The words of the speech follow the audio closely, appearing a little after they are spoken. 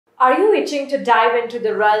Are you itching to dive into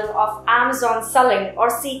the realm of Amazon selling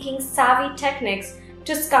or seeking savvy techniques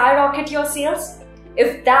to skyrocket your sales?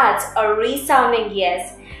 If that's a resounding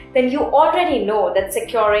yes, then you already know that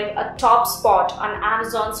securing a top spot on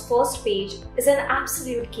Amazon's first page is an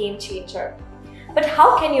absolute game changer. But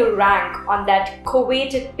how can you rank on that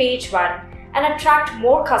coveted page one and attract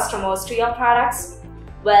more customers to your products?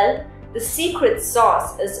 Well, the secret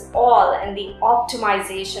sauce is all in the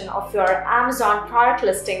optimization of your Amazon product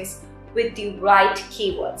listings with the right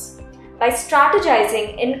keywords. By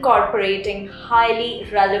strategizing incorporating highly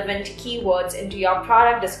relevant keywords into your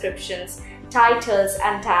product descriptions, titles,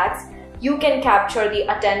 and tags, you can capture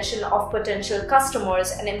the attention of potential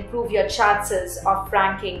customers and improve your chances of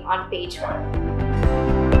ranking on page one.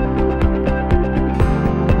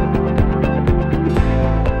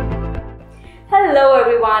 Hello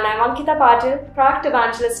everyone, I'm Ankita Patil, Product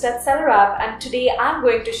Evangelist at SellerApp, and today I'm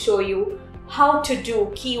going to show you how to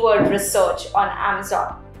do keyword research on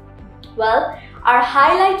Amazon. Well, our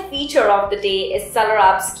highlight feature of the day is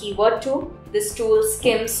SellerApp's keyword tool. This tool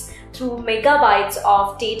skims through megabytes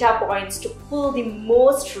of data points to pull the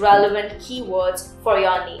most relevant keywords for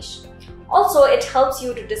your niche. Also, it helps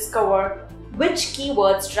you to discover which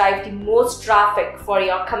keywords drive the most traffic for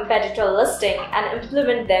your competitor listing and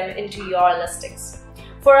implement them into your listings.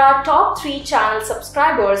 For our top 3 channel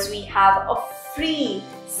subscribers, we have a free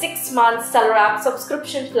 6-month SellerApp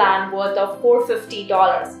subscription plan worth of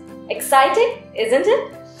 $450. Exciting, isn't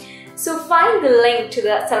it? So find the link to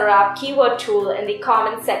the SellerApp keyword tool in the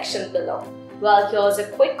comment section below. Well, here's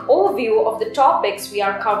a quick overview of the topics we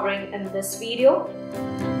are covering in this video.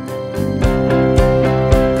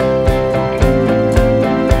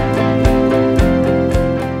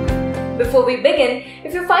 Before we begin,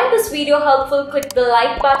 if you find this video helpful, click the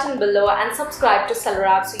like button below and subscribe to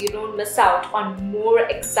SellerApp so you don't miss out on more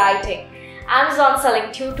exciting Amazon selling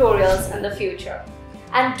tutorials in the future.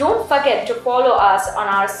 And don't forget to follow us on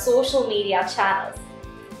our social media channels.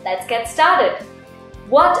 Let's get started.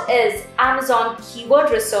 What is Amazon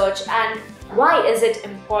keyword research and why is it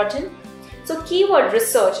important? So keyword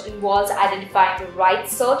research involves identifying the right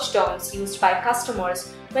search terms used by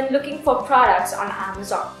customers when looking for products on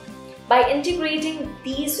Amazon. By integrating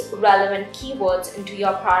these relevant keywords into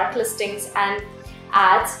your product listings and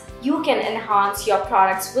ads, you can enhance your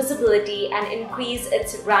product's visibility and increase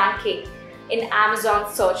its ranking in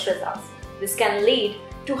Amazon search results. This can lead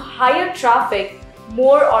to higher traffic,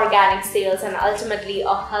 more organic sales, and ultimately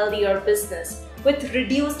a healthier business with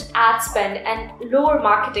reduced ad spend and lower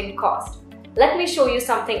marketing cost. Let me show you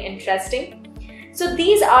something interesting. So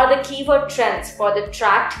these are the keyword trends for the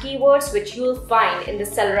tracked keywords which you'll find in the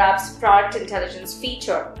SellerApp's Product Intelligence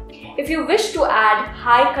feature. If you wish to add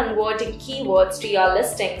high converting keywords to your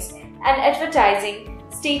listings and advertising,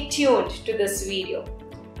 stay tuned to this video.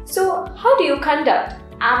 So how do you conduct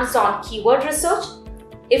Amazon keyword research?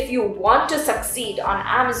 If you want to succeed on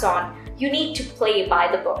Amazon, you need to play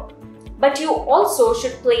by the book. But you also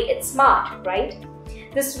should play it smart, right?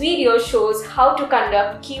 This video shows how to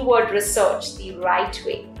conduct keyword research the right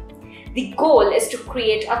way. The goal is to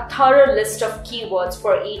create a thorough list of keywords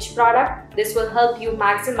for each product. This will help you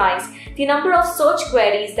maximize the number of search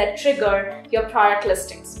queries that trigger your product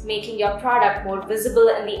listings, making your product more visible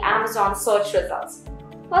in the Amazon search results.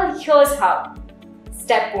 Well, here's how.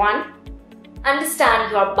 Step 1.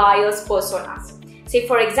 Understand your buyer's personas. Say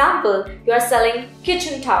for example, you are selling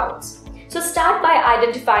kitchen towels. So start by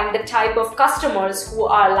identifying the type of customers who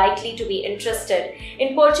are likely to be interested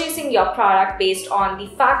in purchasing your product based on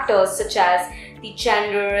the factors such as the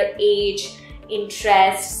gender, age,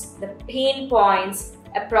 interests, the pain points,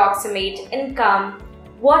 approximate income,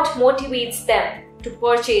 what motivates them to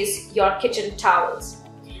purchase your kitchen towels.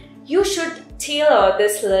 You should tailor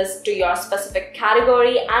this list to your specific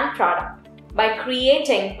category and product. By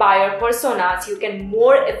creating buyer personas, you can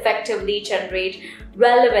more effectively generate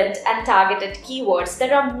relevant and targeted keywords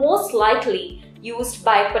that are most likely used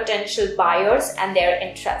by potential buyers and their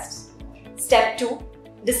interests. Step 2.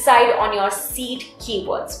 Decide on your seed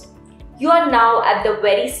keywords. You are now at the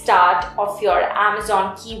very start of your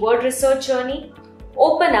Amazon keyword research journey.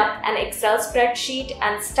 Open up an Excel spreadsheet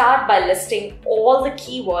and start by listing all the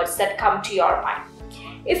keywords that come to your mind.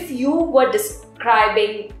 If you were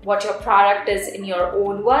describing what your product is in your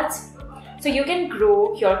own words, so you can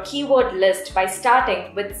grow your keyword list by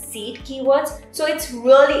starting with seed keywords. So it's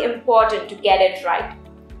really important to get it right.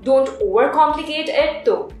 Don't overcomplicate it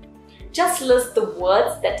though. Just list the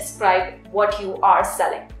words that describe what you are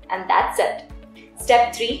selling, and that's it.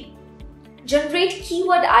 Step 3. Generate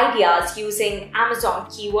keyword ideas using Amazon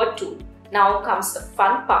keyword tool. Now comes the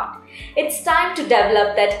fun part. It's time to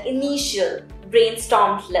develop that initial,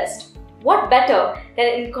 brainstormed list. What better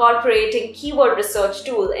than incorporating keyword research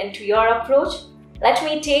tool into your approach? Let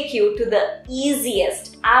me take you to the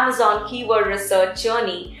easiest Amazon keyword research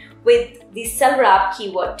journey with the SellerApp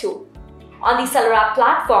keyword tool. On the SellerApp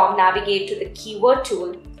platform, navigate to the keyword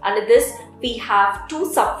tool. Under this, we have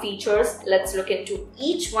two sub-features. Let's look into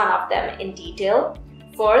each one of them in detail.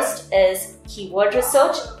 First is keyword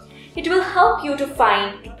research. It will help you to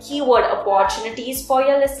find the keyword opportunities for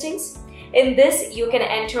your listings. In this, you can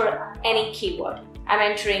enter any keyword. I'm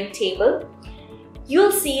entering table.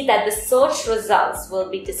 You'll see that the search results will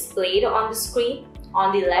be displayed on the screen.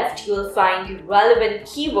 On the left, you will find the relevant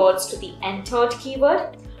keywords to the entered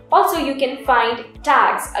keyword. Also, you can find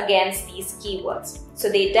tags against these keywords. So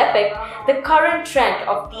they depict the current trend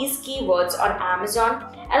of these keywords on Amazon.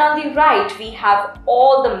 And on the right, we have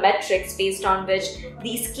all the metrics based on which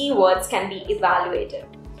these keywords can be evaluated.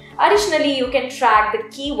 Additionally, you can track the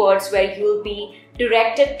keywords where you will be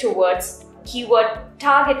directed towards keyword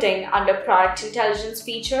targeting under product intelligence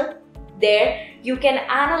feature. There, you can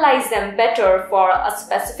analyze them better for a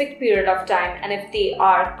specific period of time, and if they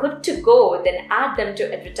are good to go, then add them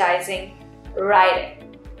to advertising right away.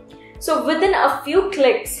 So within a few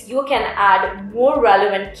clicks, you can add more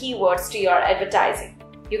relevant keywords to your advertising.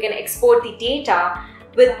 You can export the data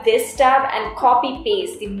with this tab and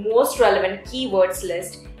copy-paste the most relevant keywords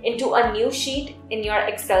list into a new sheet in your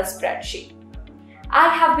Excel spreadsheet. I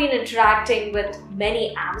have been interacting with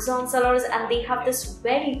many Amazon sellers, and they have this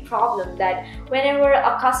very problem that whenever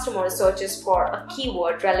a customer searches for a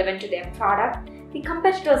keyword relevant to their product, the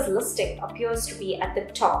competitor's listing appears to be at the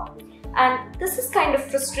top. And this is kind of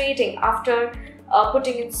frustrating. After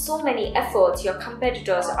putting in so many efforts, your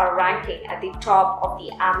competitors are ranking at the top of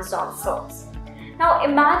the Amazon search. Now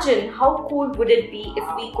imagine how cool would it be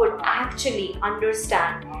if we could actually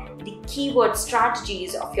understand the keyword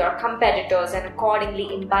strategies of your competitors and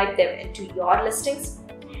accordingly imbibe them into your listings.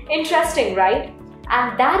 Interesting, right?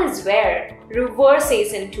 And that is where reverse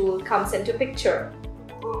ASIN tool comes into picture.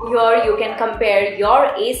 Here you can compare your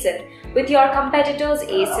ASIN with your competitor's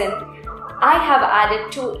ASIN. I have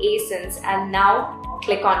added two ASINs and now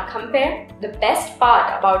click on compare. The best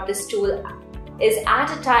part about this tool is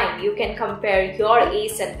at a time you can compare your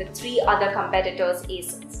ASIN with 3 other competitors'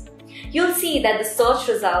 ASINs. You'll see that the search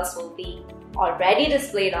results will be already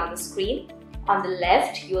displayed on the screen. On the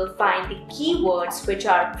left, you will find the keywords which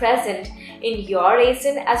are present in your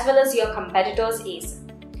ASIN as well as your competitor's ASIN.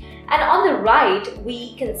 And on the right,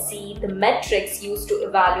 we can see the metrics used to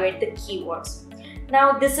evaluate the keywords.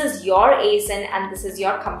 Now, this is your ASIN and this is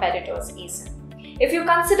your competitor's ASIN. If you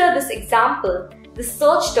consider this example, the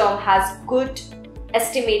search term has good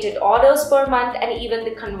estimated orders per month and even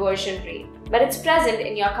the conversion rate, but it's present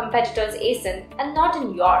in your competitor's ASIN and not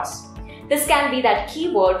in yours. This can be that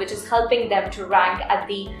keyword which is helping them to rank at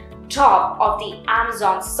the top of the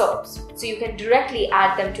Amazon search. So you can directly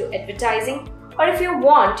add them to advertising, or if you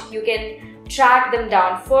want, you can track them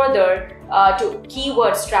down further to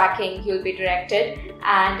keywords tracking. You'll be directed,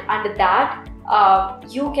 and under that,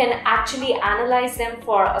 you can actually analyze them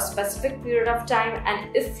for a specific period of time,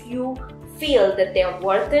 and if you feel that they're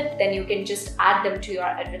worth it, then you can just add them to your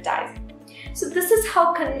advertising. So this is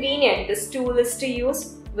how convenient this tool is to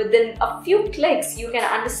use. Within a few clicks, you can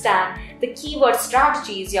understand the keyword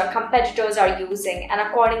strategies your competitors are using and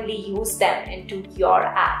accordingly use them into your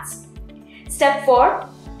ads. Step 4.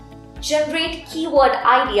 Generate keyword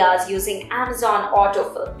ideas using Amazon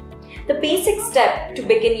Autofill. The basic step to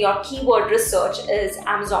begin your keyword research is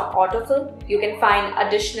Amazon Autofill. You can find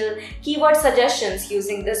additional keyword suggestions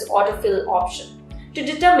using this autofill option. To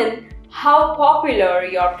determine how popular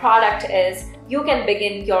your product is, you can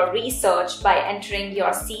begin your research by entering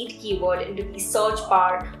your seed keyword into the search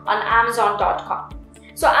bar on Amazon.com.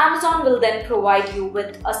 So Amazon will then provide you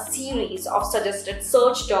with a series of suggested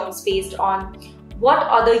search terms based on what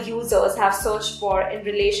other users have searched for in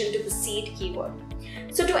relation to the seed keyword.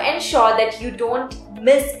 So to ensure that you don't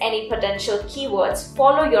miss any potential keywords,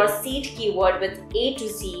 follow your seed keyword with A to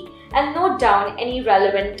Z and note down any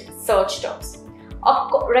relevant search terms.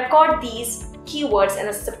 Record these keywords in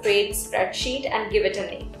a separate spreadsheet and give it a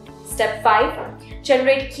name. Step 5.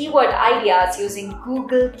 Generate keyword ideas using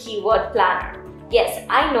Google Keyword Planner. Yes,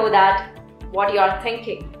 I know that what you are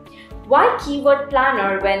thinking. Why Keyword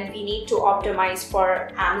Planner when we need to optimize for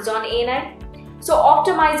Amazon A9? So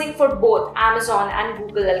optimizing for both Amazon and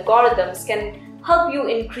Google algorithms can help you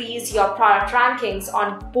increase your product rankings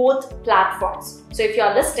on both platforms. So if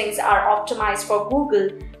your listings are optimized for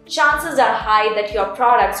Google, chances are high that your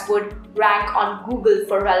products would rank on Google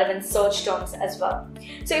for relevant search terms as well.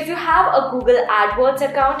 So if you have a Google AdWords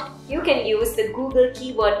account, you can use the Google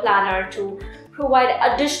Keyword Planner to provide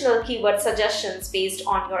additional keyword suggestions based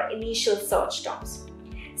on your initial search terms.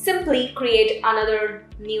 Simply create another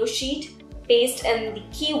new sheet, paste in the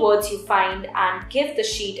keywords you find and give the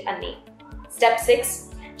sheet a name. Step 6.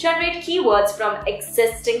 Generate keywords from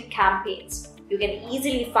existing campaigns. You can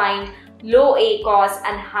easily find low ACoS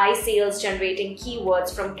and high sales generating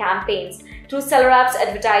keywords from campaigns through SellerApp's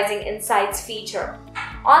Advertising Insights feature.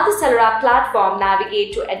 On the SellerApp platform,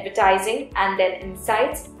 navigate to Advertising and then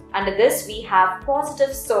Insights. Under this, we have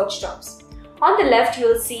positive search terms. On the left, you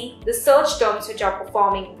will see the search terms which are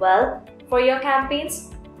performing well for your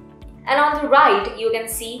campaigns. And on the right, you can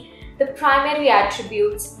see the primary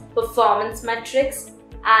attributes, performance metrics,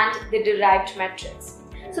 and the derived metrics.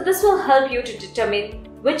 So this will help you to determine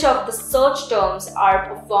which of the search terms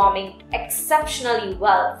are performing exceptionally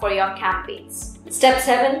well for your campaigns. Step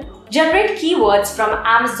 7. Generate keywords from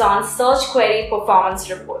Amazon Search Query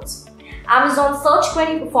Performance Reports. Amazon Search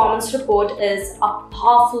Query Performance Report is a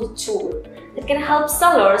powerful tool that can help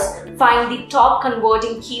sellers find the top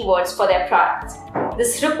converting keywords for their products.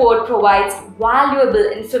 This report provides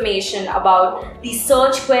valuable information about the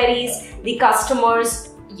search queries the customers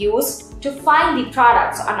use to find the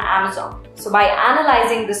products on Amazon. So by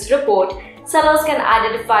analyzing this report, sellers can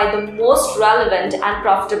identify the most relevant and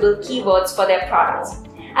profitable keywords for their products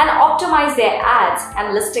and optimize their ads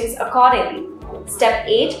and listings accordingly. Step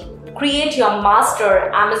 8. Create your master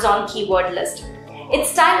Amazon keyword list.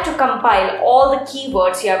 It's time to compile all the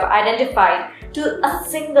keywords you have identified to a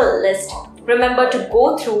single list. Remember to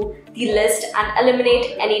go through the list and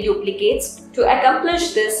eliminate any duplicates. To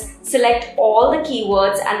accomplish this, select all the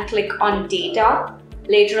keywords and click on Data.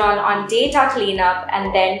 Later on Data Cleanup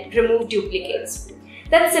and then Remove Duplicates.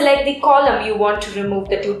 Then select the column you want to remove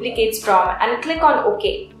the duplicates from and click on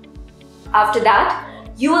OK. After that,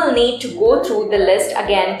 you will need to go through the list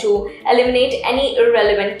again to eliminate any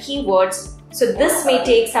irrelevant keywords. So this may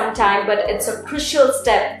take some time, but it's a crucial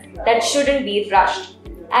step that shouldn't be rushed.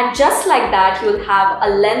 And just like that, you'll have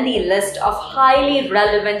a lengthy list of highly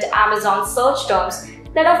relevant Amazon search terms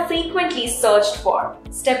that are frequently searched for.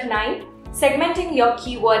 Step 9. Segmenting your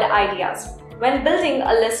keyword ideas. When building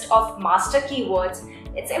a list of master keywords,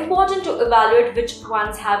 it's important to evaluate which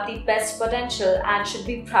ones have the best potential and should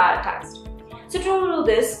be prioritized. So to do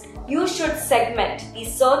this, you should segment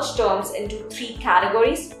these search terms into 3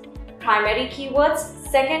 categories: primary keywords,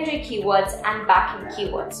 secondary keywords, and backing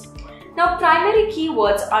keywords. Now, primary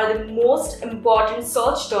keywords are the most important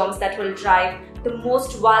search terms that will drive the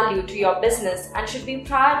most value to your business and should be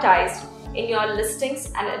prioritized in your listings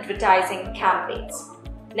and advertising campaigns.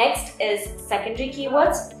 Next is secondary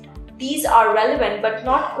keywords. These are relevant but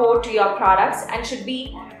not core to your products and should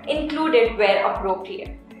be included where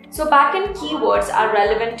appropriate. So backend keywords are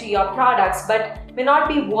relevant to your products but may not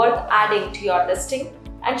be worth adding to your listing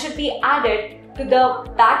and should be added to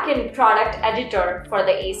the backend product editor for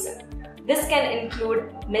the ASIN. This can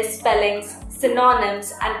include misspellings,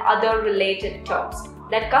 synonyms, and other related terms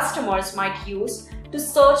that customers might use to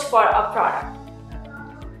search for a product.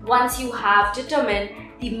 Once you have determined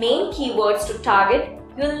the main keywords to target,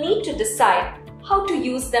 you'll need to decide how to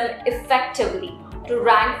use them effectively to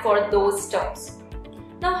rank for those terms.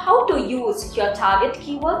 Now, how to use your target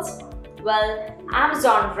keywords? Well,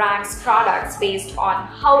 Amazon ranks products based on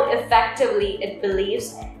how effectively it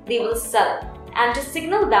believes they will sell, and to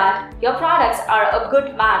signal that your products are a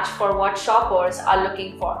good match for what shoppers are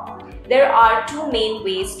looking for. There are 2 main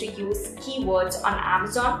ways to use keywords on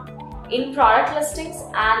Amazon: in product listings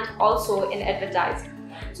and also in advertising.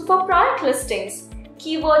 So for product listings,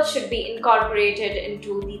 keywords should be incorporated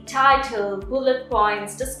into the title, bullet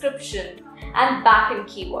points, description, and backend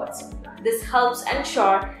keywords. This helps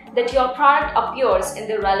ensure that your product appears in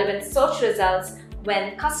the relevant search results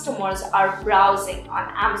when customers are browsing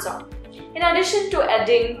on Amazon. In addition to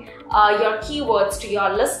adding your keywords to your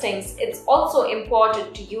listings, it's also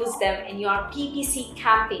important to use them in your PPC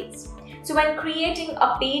campaigns. So when creating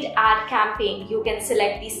a paid ad campaign, you can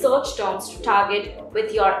select the search terms to target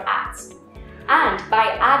with your ads. And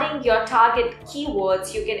by adding your target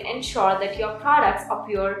keywords, you can ensure that your products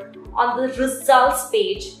appear on the results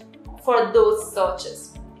page for those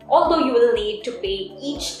searches. Although you will need to pay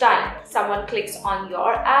each time someone clicks on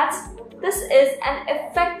your ads, this is an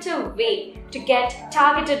effective way to get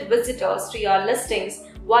targeted visitors to your listings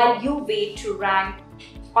while you wait to rank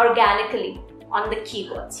organically on the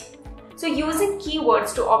keywords. So using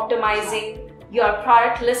keywords to optimizing your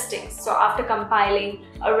product listings. So after compiling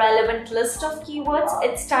a relevant list of keywords,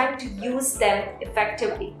 it's time to use them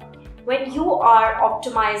effectively. When you are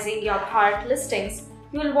optimizing your product listings,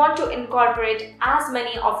 you will want to incorporate as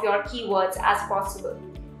many of your keywords as possible.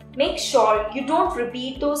 Make sure you don't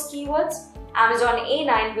repeat those keywords. Amazon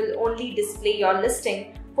A9 will only display your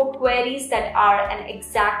listing for queries that are an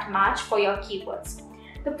exact match for your keywords.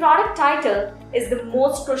 The product title is the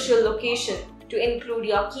most crucial location to include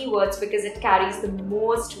your keywords because it carries the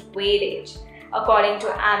most weightage according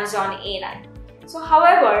to Amazon A9. So,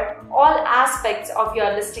 however, all aspects of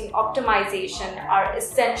your listing optimization are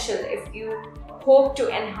essential if you hope to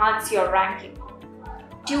enhance your ranking.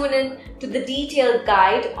 Tune in to the detailed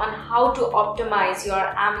guide on how to optimize your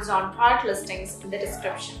Amazon product listings in the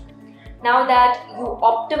description. Now that you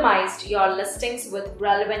optimized your listings with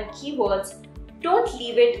relevant keywords, don't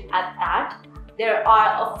leave it at that. There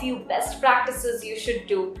are a few best practices you should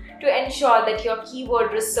do to ensure that your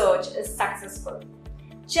keyword research is successful.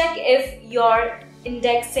 Check if you're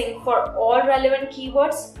indexing for all relevant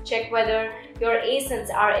keywords. Check whether your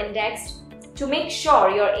ASINs are indexed. To make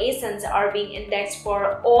sure your ASINs are being indexed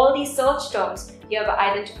for all the search terms you have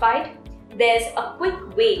identified, there's a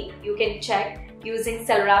quick way you can check using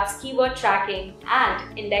SellerApp's keyword tracking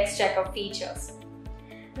and index checker features.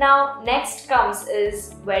 Now, next comes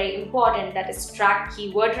is very important, that is track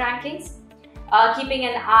keyword rankings. Keeping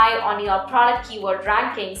an eye on your product keyword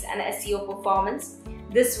rankings and SEO performance.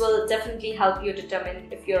 This will definitely help you determine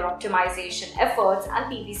if your optimization efforts and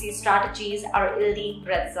PPC strategies are yielding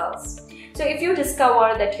results. So if you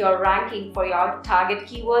discover that your ranking for your target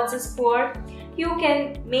keywords is poor, you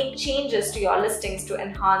can make changes to your listings to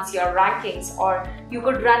enhance your rankings, or you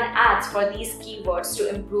could run ads for these keywords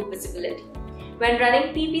to improve visibility. When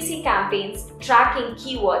running PPC campaigns, tracking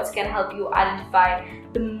keywords can help you identify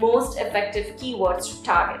the most effective keywords to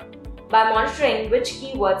target. By monitoring which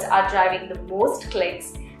keywords are driving the most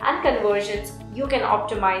clicks and conversions, you can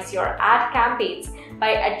optimize your ad campaigns by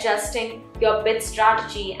adjusting your bid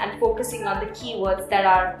strategy and focusing on the keywords that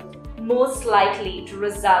are most likely to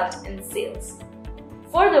result in sales.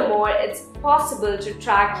 Furthermore, it's possible to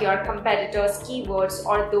track your competitors' keywords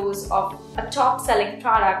or those of a top-selling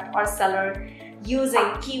product or seller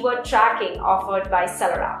using keyword tracking offered by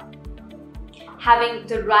SellerApp. Having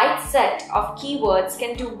the right set of keywords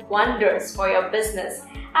can do wonders for your business,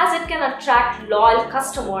 as it can attract loyal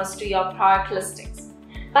customers to your product listings.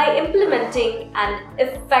 By implementing an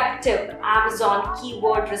effective Amazon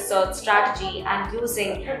keyword research strategy and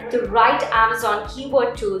using the right Amazon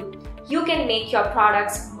keyword tool, you can make your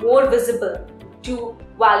products more visible to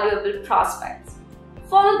valuable prospects.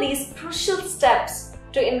 Follow these crucial steps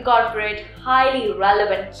to incorporate highly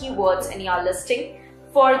relevant keywords in your listing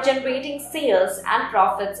for generating sales and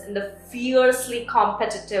profits in the fiercely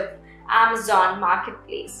competitive Amazon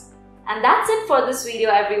marketplace. And that's it for this video,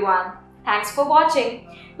 everyone. Thanks for watching.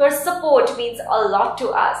 Your support means a lot to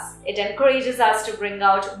us. It encourages us to bring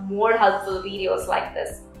out more helpful videos like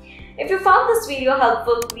this. If you found this video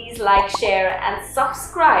helpful, please like, share, and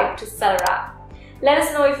subscribe to SellerApp. Let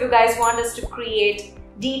us know if you guys want us to create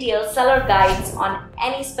detailed seller guides on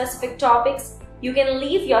any specific topics. You can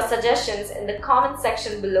leave your suggestions in the comment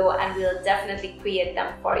section below and we'll definitely create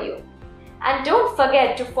them for you. And don't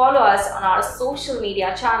forget to follow us on our social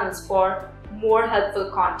media channels for more helpful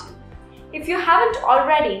content. If you haven't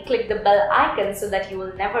already, click the bell icon so that you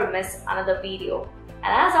will never miss another video. And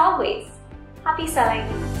as always, happy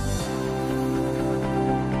selling!